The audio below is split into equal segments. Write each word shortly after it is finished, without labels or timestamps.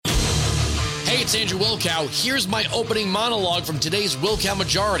it's Andrew Wilkow. Here's my opening monologue from today's Wilkow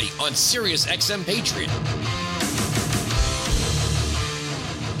Majority on Sirius XM Patriot.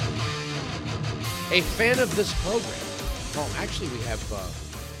 A fan of this program. Well, actually, we have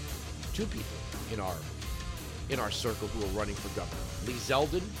two people in our circle who are running for governor. Lee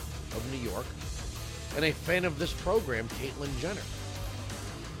Zeldin of New York, and a fan of this program, Caitlyn Jenner,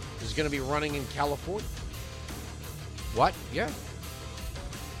 is going to be running in California. What? Yeah.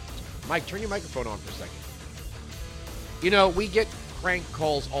 Mike, turn your microphone on for a second. You know, we get crank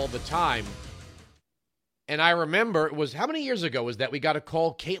calls all the time. And I remember it was, how many years ago was that we got a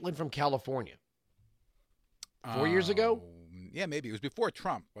call, Caitlyn from California? 4 years ago? Yeah, maybe. It was before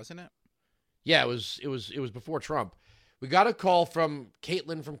Trump, wasn't it? Yeah, it was before Trump. We got a call from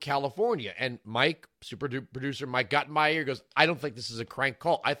Caitlyn from California. And Mike, super producer Mike, got in my ear, goes, I don't think this is a crank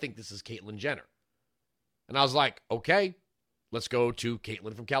call. I think this is Caitlyn Jenner. And I was like, okay, let's go to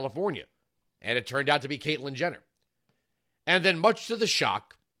Caitlyn from California. And it turned out to be Caitlyn Jenner. And then much to the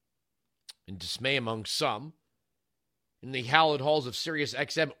shock and dismay among some, in the hallowed halls of Sirius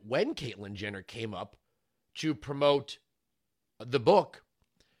XM, when Caitlyn Jenner came up to promote the book,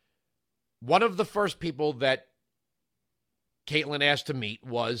 one of the first people that Caitlyn asked to meet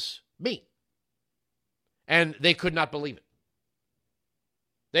was me. And they could not believe it.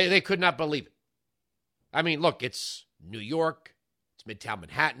 They could not believe it. I mean, look, it's New York, it's Midtown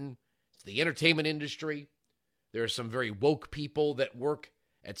Manhattan, it's the entertainment industry. There are some very woke people that work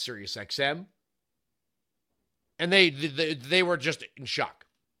at Sirius XM. And they were just in shock.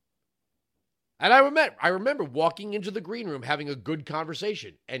 And I remember walking into the green room having a good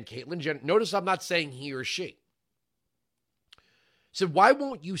conversation. And Caitlyn Jenner, notice I'm not saying he or she, said, why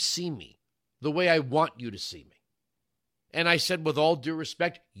won't you see me the way I want you to see me? And I said, with all due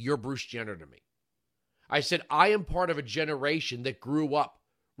respect, you're Bruce Jenner to me. I said, I am part of a generation that grew up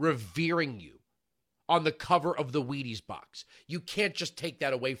revering you on the cover of the Wheaties box. You can't just take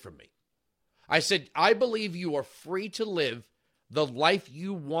that away from me. I said, I believe you are free to live the life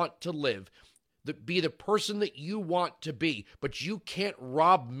you want to live, be the person that you want to be, but you can't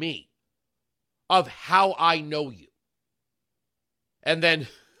rob me of how I know you. And then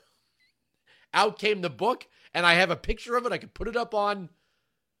out came the book, and I have a picture of it. I could put it up on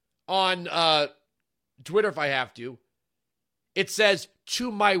Twitter if I have to. It says,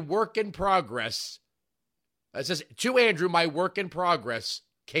 to my work in progress. It says, to Andrew, my work in progress,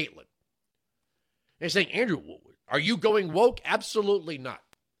 Caitlyn. They're saying, Andrew, are you going woke? Absolutely not.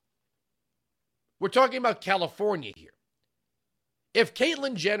 We're talking about California here. If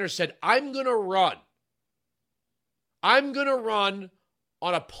Caitlyn Jenner said, I'm going to run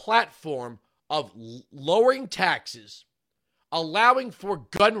on a platform of lowering taxes, allowing for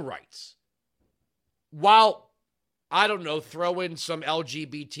gun rights, while, I don't know, throw in some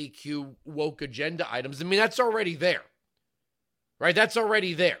LGBTQ woke agenda items. I mean, that's already there, right? That's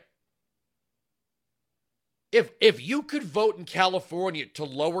already there. If you could vote in California to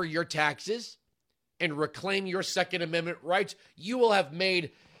lower your taxes and reclaim your Second Amendment rights, you will have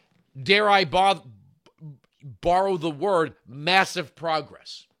made, dare I borrow the word, massive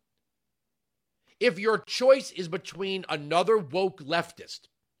progress. If your choice is between another woke leftist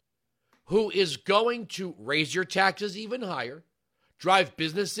who is going to raise your taxes even higher, drive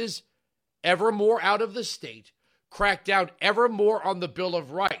businesses ever more out of the state, crack down ever more on the Bill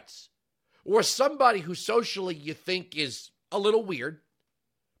of Rights, or somebody who socially you think is a little weird,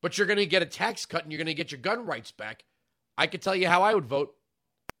 but you're going to get a tax cut and you're going to get your gun rights back, I can tell you how I would vote.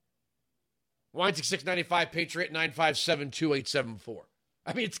 1-695 Patriot 957-2874.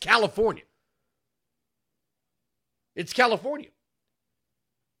 I mean, it's California. It's California.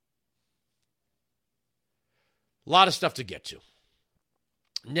 A lot of stuff to get to.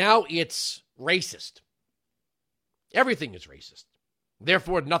 Now it's racist. Everything is racist.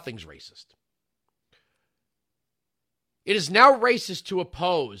 Therefore, nothing's racist. It is now racist to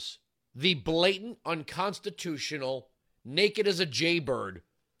oppose the blatant, unconstitutional, naked as a jaybird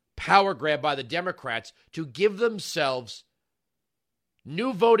power grab by the Democrats to give themselves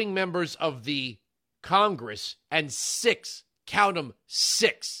new voting members of the Congress and six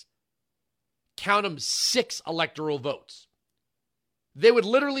electoral votes. They would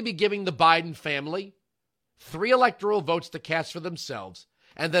literally be giving the Biden family 3 electoral votes to cast for themselves,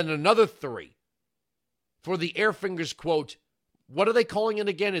 and then another 3 for the Airfingers quote. What are they calling it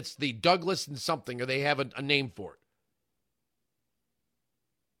again? It's the Douglas and something, or they have a name for it.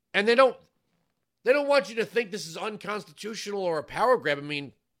 And they don't want you to think this is unconstitutional or a power grab. I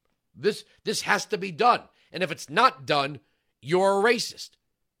mean, this has to be done. And if it's not done, you're a racist.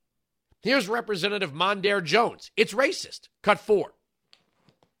 Here's Representative Mondaire Jones. It's racist. Cut 4.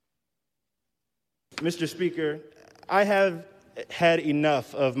 Mr. Speaker, I have had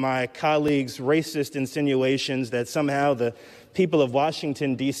enough of my colleagues' racist insinuations that somehow the people of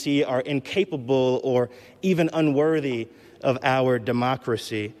Washington, D.C. are incapable or even unworthy of our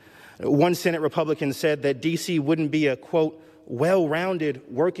democracy. One Senate Republican said that D.C. wouldn't be a, quote, well-rounded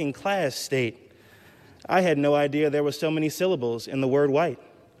working class state. I had no idea there were so many syllables in the word white.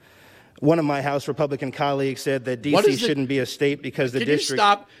 One of my House Republican colleagues said that D.C. shouldn't be a state because the district...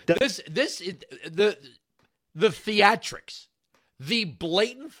 Can you stop? The theatrics, the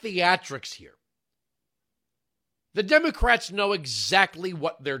blatant theatrics here. The Democrats know exactly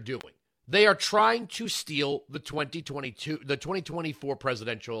what they're doing. They are trying to steal the 2024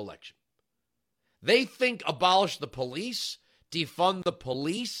 presidential election. They think abolish the police, defund the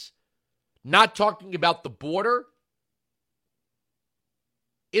police, not talking about the border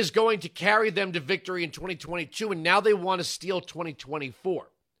is going to carry them to victory in 2022, and now they want to steal 2024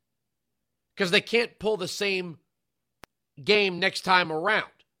 because they can't pull the same game next time around.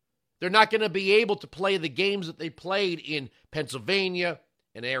 They're not going to be able to play the games that they played in Pennsylvania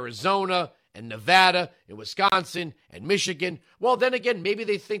and Arizona and Nevada and Wisconsin and Michigan. Well, then again, maybe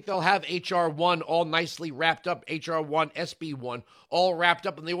they think they'll have H.R. 1 all nicely wrapped up, H.R. 1, SB 1 all wrapped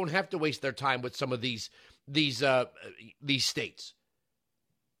up, and they won't have to waste their time with some of these states.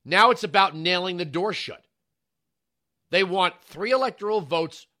 Now it's about nailing the door shut. They want 3 electoral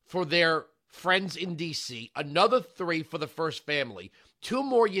votes for their friends in D.C., another 3 for the first family, 2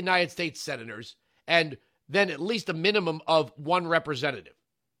 more United States senators, and then at least a minimum of 1 representative.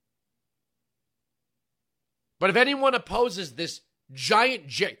 But if anyone opposes this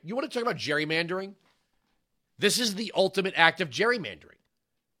giant, you want to talk about gerrymandering? This is the ultimate act of gerrymandering.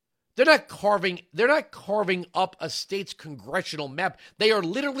 They're not carving up a state's congressional map. They are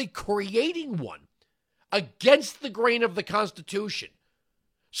literally creating one against the grain of the Constitution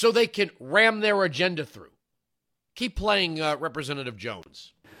so they can ram their agenda through. Keep playing, Representative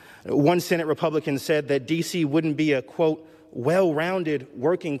Jones. One Senate Republican said that D.C. wouldn't be a, quote, well-rounded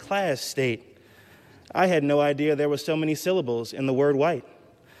working class state. I had no idea there were so many syllables in the word white.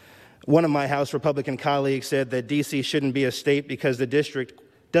 One of my House Republican colleagues said that D.C. shouldn't be a state because the district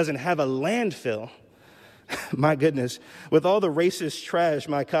doesn't have a landfill. My goodness, with all the racist trash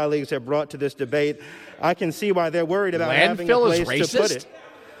my colleagues have brought to this debate, I can see why they're worried about having a place to put it.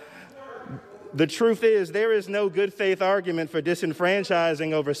 The truth is, there is no good faith argument for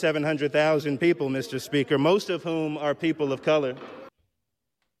disenfranchising over 700,000 people, Mr. Speaker, most of whom are people of color.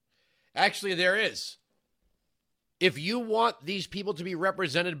 Actually, there is. If you want these people to be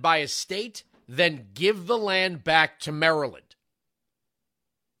represented by a state, then give the land back to Maryland.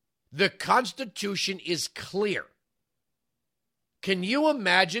 The Constitution is clear. Can you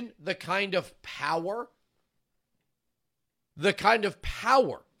imagine the kind of power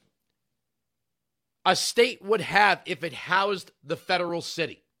a state would have if it housed the federal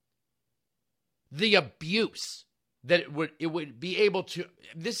city? The abuse that it would be able to.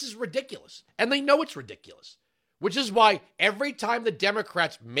 This is ridiculous. And they know it's ridiculous. Which is why every time the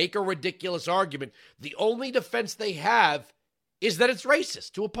Democrats make a ridiculous argument, the only defense they have is that it's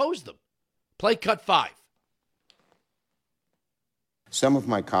racist to oppose them. Play cut 5. Some of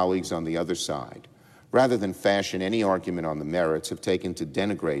my colleagues on the other side, rather than fashion any argument on the merits, have taken to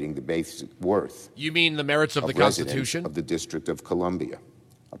denigrating the basic worth. You mean the merits of the Constitution? Of the District of Columbia,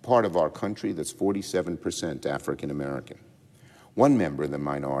 a part of our country that's 47% African American. One member of the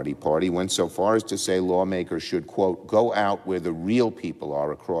minority party went so far as to say lawmakers should, quote, go out where the real people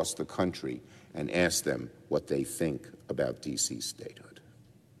are across the country and ask them what they think about DC statehood.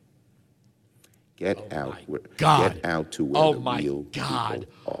 Get out to where the real people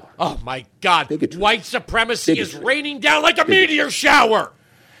are. Oh, my God. Bigotry. White supremacy is raining down like a meteor shower.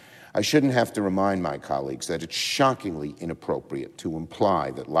 I shouldn't have to remind my colleagues that it's shockingly inappropriate to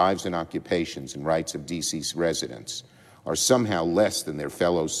imply that lives and occupations and rights of DC's residents are somehow less than their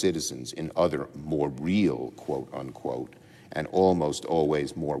fellow citizens in other more real, quote unquote, and almost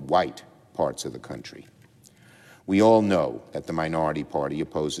always more white parts of the country. We all know that the minority party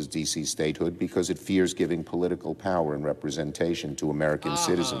opposes DC statehood because it fears giving political power and representation to American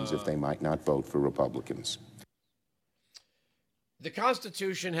citizens if they might not vote for Republicans. The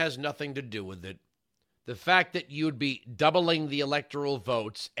Constitution has nothing to do with it. The fact that you'd be doubling the electoral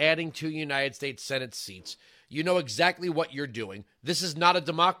votes, adding 2 United States Senate seats, you know exactly what you're doing. This is not a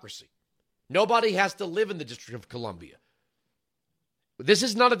democracy. Nobody has to live in the District of Columbia. This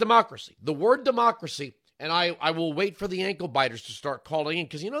is not a democracy. The word democracy, and I will wait for the ankle biters to start calling in,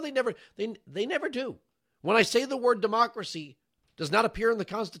 because you know they never do. When I say the word democracy does not appear in the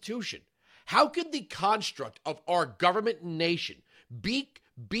Constitution, how could the construct of our government and nation be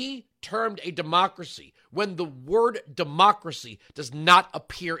be termed a democracy when the word democracy does not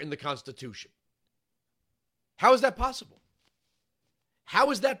appear in the Constitution? How is that possible?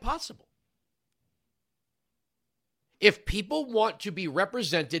 How is that possible? If people want to be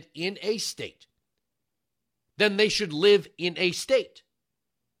represented in a state, then they should live in a state.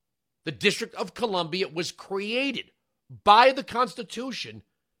 The District of Columbia was created by the Constitution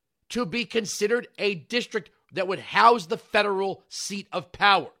to be considered a district that would house the federal seat of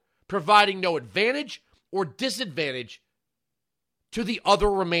power, providing no advantage or disadvantage to the other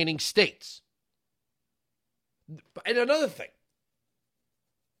remaining states. And another thing,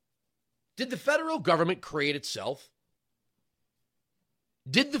 did the federal government create itself?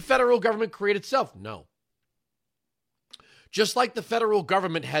 Did the federal government create itself? No. Just like the federal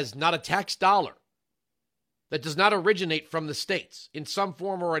government has not a tax dollar that does not originate from the states in some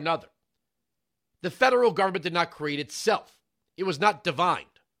form or another, the federal government did not create itself. It was not divined.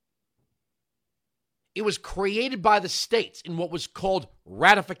 It was created by the states in what was called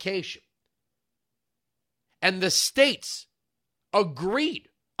ratification. And the states agreed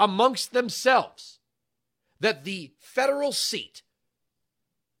amongst themselves that the federal seat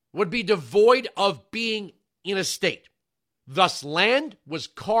would be devoid of being in a state. Thus, land was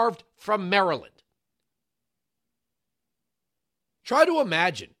carved from Maryland. Try to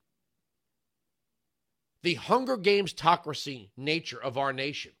imagine the Hunger Games-tocracy nature of our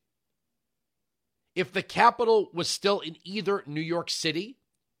nation if the capital was still in either New York City,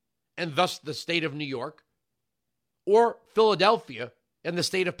 and thus the state of New York, or Philadelphia and the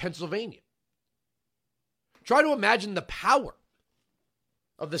state of Pennsylvania. Try to imagine the power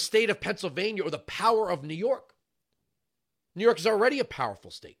of the state of Pennsylvania or the power of New York. New York is already a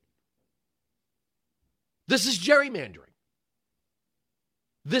powerful state. This is gerrymandering.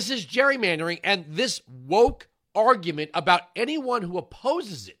 This is gerrymandering, and this woke argument about anyone who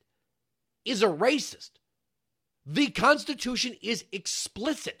opposes it is a racist. The Constitution is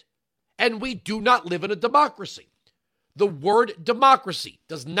explicit, and we do not live in a democracy. The word democracy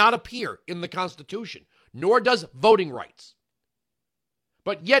does not appear in the Constitution, nor does voting rights.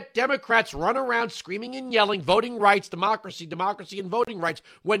 But yet Democrats run around screaming and yelling, voting rights, democracy, democracy, and voting rights,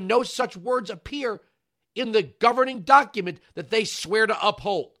 when no such words appear in the governing document that they swear to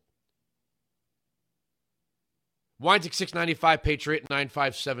uphold. Weinzig 695, Patriot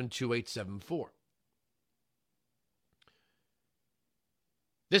 957-2874.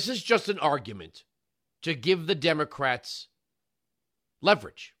 This is just an argument to give the Democrats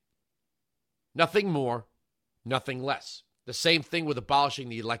leverage. Nothing more, nothing less. The same thing with abolishing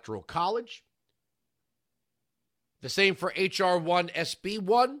the Electoral College. The same for H.R. 1, SB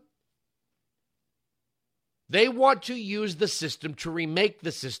 1. They want to use the system to remake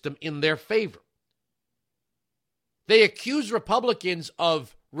the system in their favor. They accuse Republicans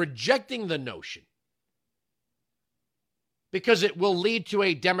of rejecting the notion because it will lead to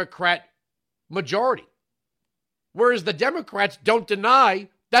a Democrat majority. Whereas the Democrats don't deny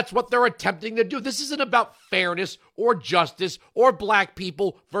that's what they're attempting to do. This isn't about fairness or justice or black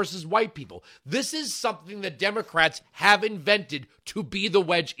people versus white people. This is something the Democrats have invented to be the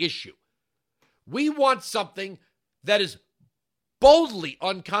wedge issue. We want something that is boldly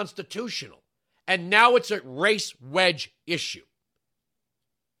unconstitutional, and now it's a race wedge issue.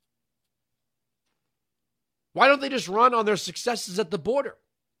 Why don't they just run on their successes at the border?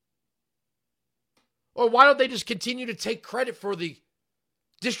 Or why don't they just continue to take credit for the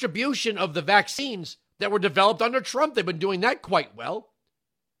distribution of the vaccines that were developed under Trump? They've been doing that quite well.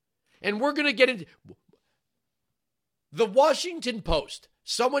 And we're going to get into the Washington Post.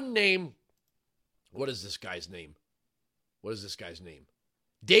 Someone named, what is this guy's name?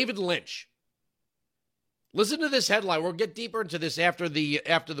 David Lynch. Listen to this headline. We'll get deeper into this after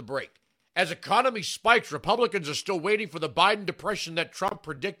the break. As economy spikes, Republicans are still waiting for the Biden depression that Trump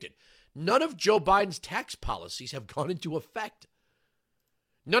predicted. None of Joe Biden's tax policies have gone into effect.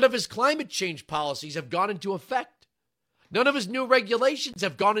 None of his climate change policies have gone into effect. None of his new regulations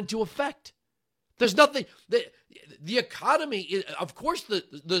have gone into effect. There's nothing. The economy, of course,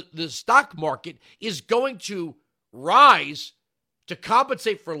 the stock market is going to rise to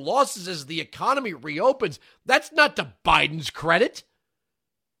compensate for losses as the economy reopens. That's not to Biden's credit.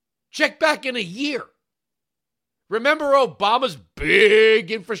 Check back in a year. Remember Obama's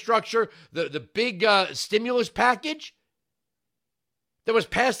big infrastructure, the big stimulus package that was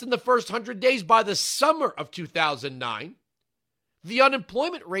passed in the first 100 days? By the summer of 2009, the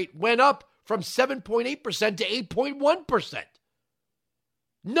unemployment rate went up from 7.8% to 8.1%.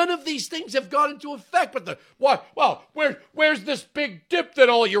 None of these things have gone into effect. But where's this big dip that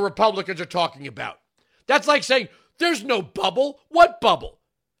all your Republicans are talking about? That's like saying there's no bubble. What bubble?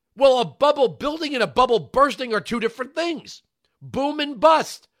 Well, a bubble building and a bubble bursting are two different things. Boom and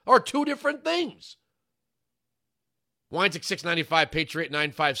bust are two different things. Weinzig 695, Patriot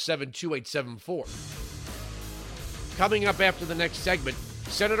 957-2874. Coming up after the next segment,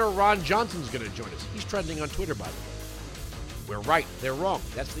 Senator Ron Johnson's going to join us. He's trending on Twitter, by the way. We're right, they're wrong.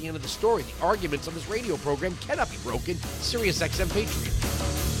 That's the end of the story. The arguments on this radio program cannot be broken. Sirius XM Patriot.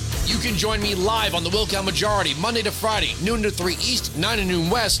 You can join me live on the Wilkow Majority, Monday to Friday, noon to 3 East, 9 to noon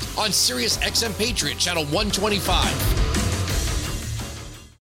West, on Sirius XM Patriot, channel 125.